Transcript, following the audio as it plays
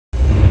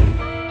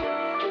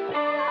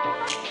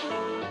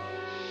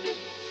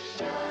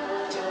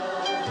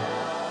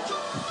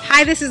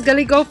Hi, this is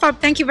Galit Goldfarb.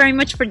 Thank you very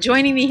much for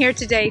joining me here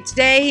today.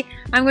 Today,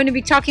 I'm going to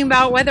be talking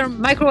about whether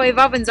microwave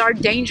ovens are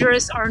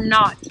dangerous or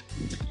not.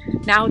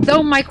 Now,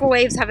 though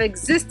microwaves have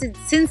existed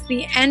since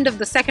the end of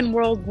the Second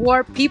World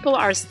War, people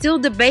are still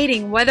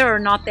debating whether or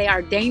not they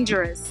are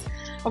dangerous.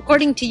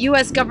 According to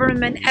U.S.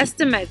 government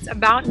estimates,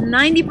 about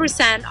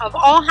 90% of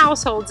all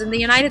households in the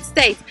United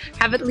States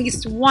have at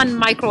least one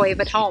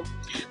microwave at home.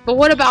 But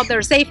what about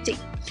their safety?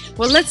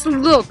 Well, let's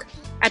look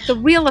at the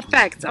real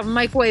effects of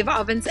microwave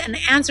ovens and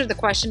answer the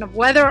question of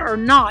whether or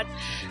not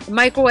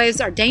microwaves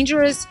are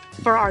dangerous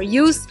for our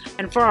use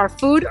and for our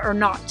food or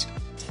not.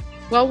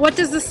 Well, what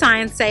does the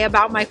science say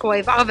about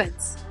microwave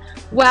ovens?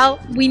 Well,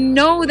 we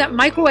know that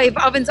microwave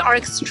ovens are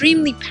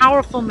extremely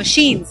powerful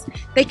machines.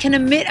 They can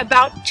emit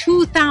about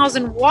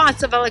 2,000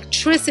 watts of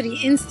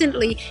electricity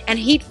instantly and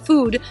heat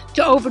food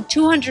to over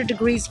 200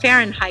 degrees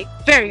Fahrenheit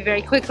very,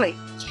 very quickly.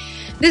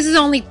 This is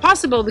only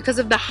possible because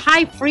of the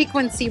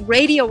high-frequency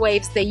radio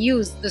waves they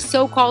use, the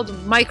so-called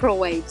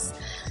microwaves,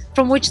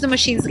 from which the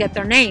machines get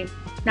their name.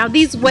 Now,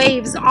 these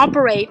waves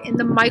operate in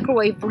the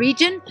microwave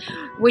region,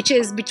 which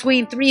is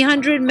between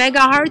 300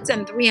 megahertz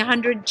and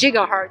 300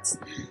 gigahertz.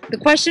 The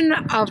question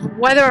of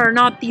whether or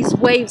not these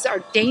waves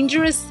are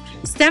dangerous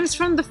stems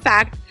from the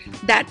fact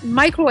that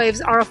microwaves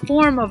are a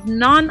form of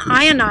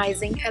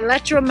non-ionizing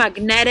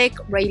electromagnetic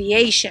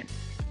radiation.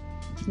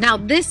 Now,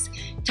 this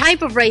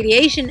type of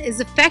radiation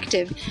is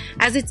effective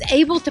as it's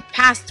able to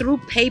pass through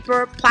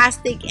paper,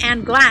 plastic,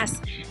 and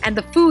glass, and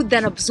the food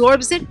then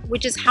absorbs it,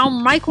 which is how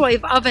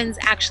microwave ovens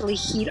actually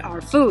heat our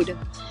food.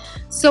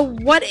 So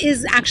what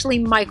is actually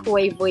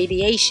microwave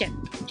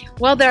radiation?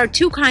 Well, there are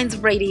two kinds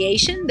of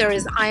radiation. There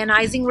is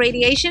ionizing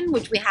radiation,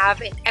 which we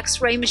have in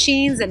X-ray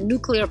machines and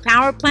nuclear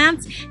power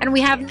plants, and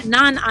we have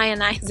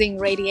non-ionizing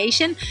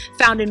radiation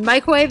found in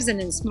microwaves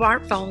and in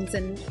smartphones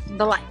and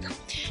the like.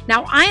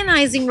 Now,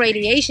 ionizing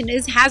radiation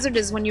is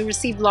hazardous when you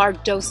receive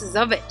large doses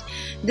of it.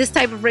 This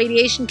type of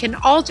radiation can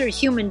alter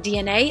human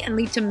DNA and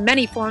lead to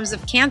many forms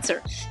of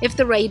cancer if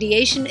the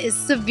radiation is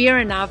severe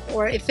enough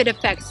or if it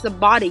affects the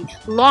body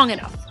long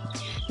enough.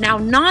 Now,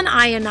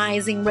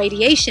 non-ionizing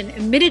radiation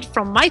emitted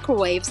from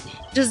microwaves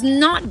does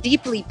not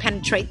deeply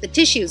penetrate the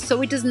tissues,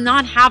 so it does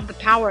not have the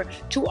power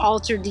to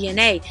alter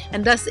DNA,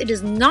 and thus it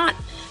is not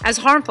as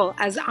harmful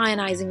as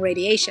ionizing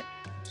radiation.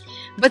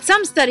 But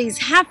some studies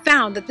have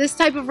found that this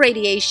type of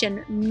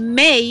radiation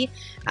may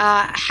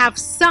have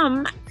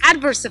some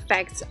adverse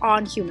effects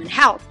on human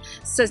health,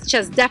 such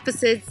as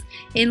deficits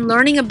in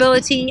learning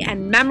ability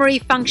and memory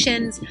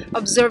functions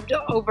observed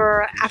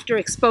after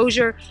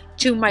exposure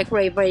to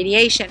microwave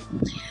radiation.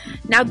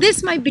 Now,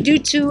 this might be due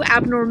to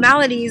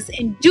abnormalities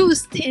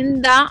induced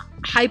in the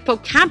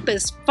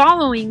hippocampus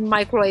following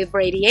microwave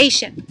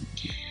radiation.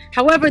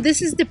 However,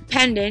 this is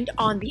dependent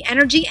on the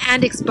energy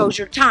and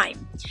exposure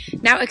time.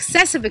 Now,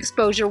 excessive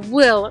exposure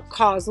will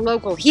cause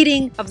local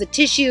heating of the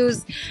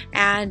tissues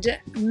and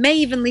may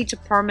even lead to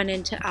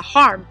permanent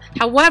harm.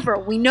 However,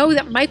 we know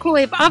that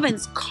microwave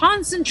ovens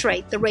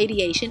concentrate the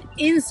radiation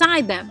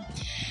inside them.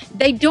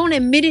 They don't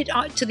emit it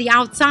to the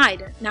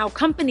outside. Now,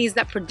 companies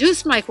that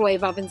produce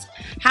microwave ovens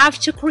have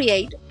to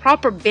create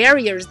proper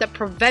barriers that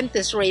prevent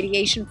this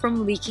radiation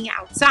from leaking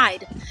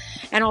outside.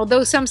 And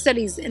although some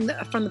studies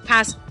from the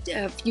past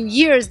few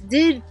years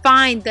did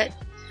find that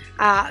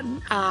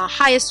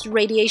highest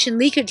radiation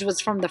leakage was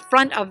from the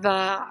front of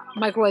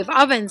microwave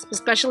ovens,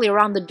 especially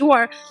around the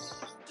door,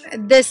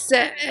 this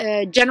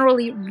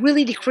generally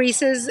really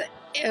decreases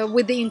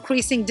with the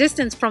increasing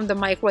distance from the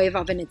microwave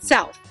oven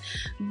itself.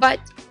 But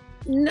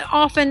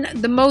often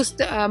the most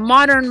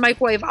modern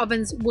microwave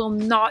ovens will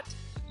not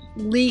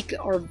leak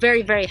or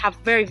have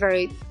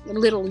very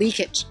little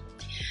leakage.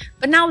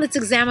 But now let's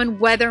examine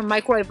whether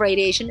microwave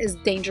radiation is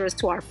dangerous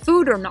to our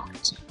food or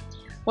not.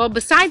 Well,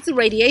 besides the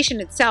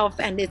radiation itself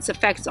and its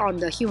effects on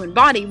the human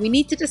body, we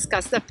need to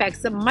discuss the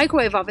effects that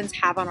microwave ovens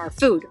have on our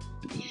food.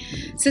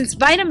 Since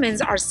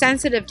vitamins are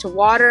sensitive to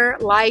water,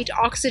 light,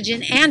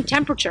 oxygen, and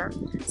temperature,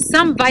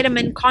 some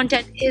vitamin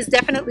content is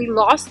definitely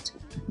lost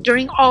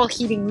during all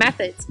heating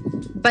methods,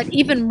 but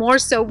even more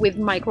so with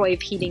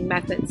microwave heating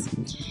methods.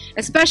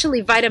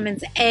 Especially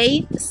vitamins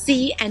A,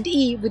 C, and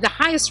E, with the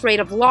highest rate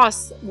of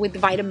loss with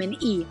vitamin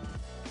E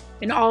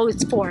in all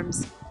its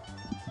forms.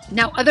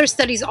 Now, other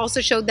studies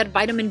also showed that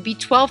vitamin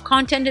B12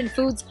 content in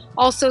foods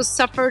also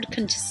suffered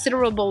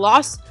considerable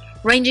loss,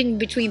 ranging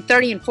between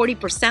 30 and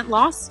 40%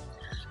 loss.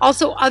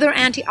 Also, other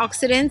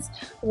antioxidants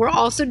were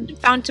also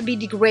found to be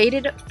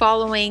degraded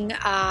following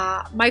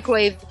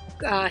microwave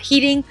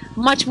heating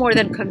much more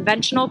than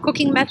conventional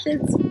cooking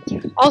methods.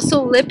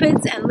 Also,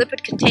 lipids and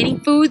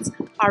lipid-containing foods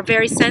are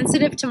very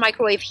sensitive to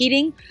microwave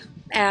heating.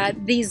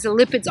 These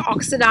lipids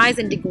oxidize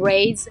and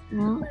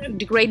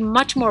degrade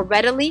much more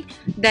readily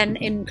than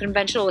in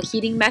conventional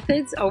heating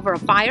methods over a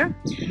fire.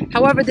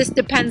 However, this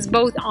depends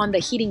both on the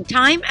heating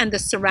time and the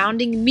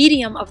surrounding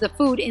medium of the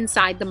food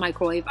inside the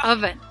microwave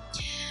oven.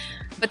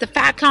 But the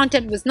fat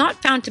content was not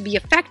found to be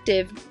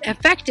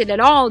affected at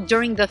all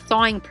during the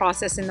thawing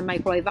process in the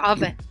microwave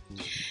oven.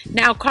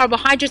 Now,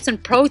 carbohydrates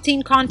and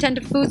protein content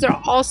of foods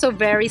are also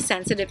very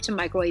sensitive to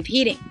microwave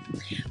heating.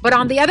 But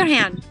on the other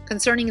hand,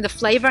 concerning the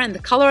flavor and the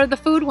color of the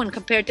food when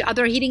compared to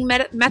other heating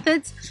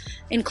methods,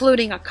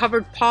 including a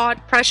covered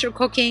pot, pressure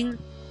cooking,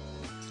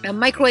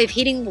 microwave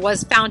heating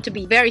was found to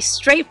be a very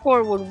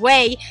straightforward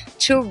way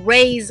to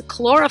raise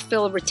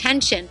chlorophyll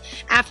retention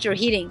after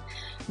heating,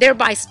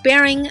 thereby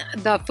sparing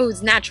the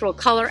food's natural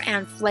color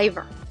and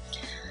flavor.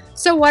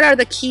 So what are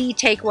the key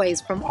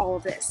takeaways from all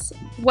of this?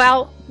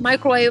 Well,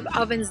 microwave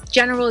ovens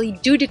generally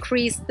do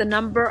decrease the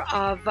number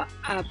of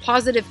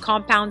positive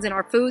compounds in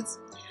our foods,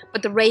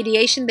 but the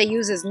radiation they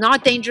use is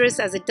not dangerous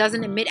as it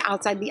doesn't emit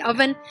outside the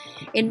oven,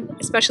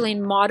 especially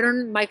in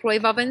modern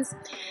microwave ovens.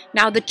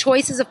 Now, the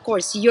choice is, of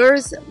course,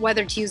 yours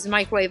whether to use a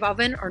microwave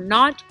oven or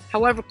not.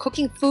 However,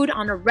 cooking food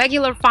on a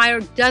regular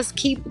fire does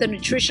keep the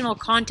nutritional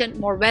content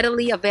more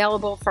readily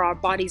available for our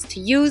bodies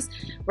to use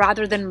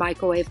rather than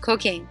microwave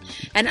cooking.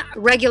 And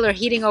regular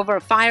heating over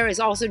a fire is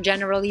also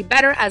generally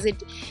better as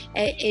it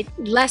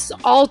less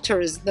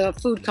alters the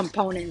food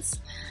components,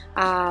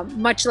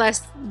 much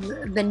less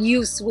than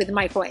use with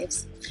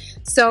microwaves.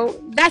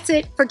 So that's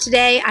it for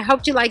today. I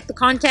hope you liked the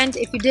content.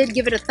 If you did,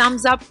 give it a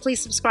thumbs up.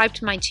 Please subscribe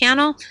to my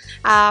channel.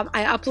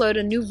 I upload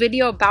a new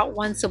video about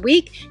once a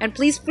week, and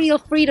please feel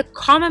free to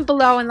comment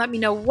below and let me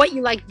know what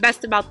you liked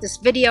best about this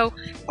video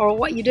or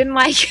what you didn't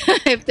like,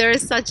 if there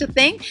is such a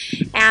thing.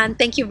 And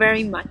thank you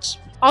very much.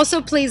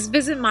 Also, please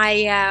visit my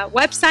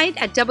website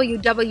at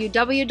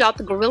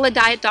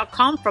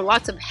www.theguerilladiet.com for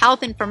lots of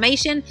health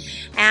information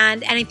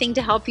and anything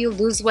to help you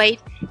lose weight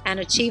and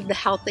achieve the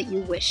health that you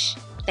wish.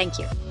 Thank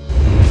you.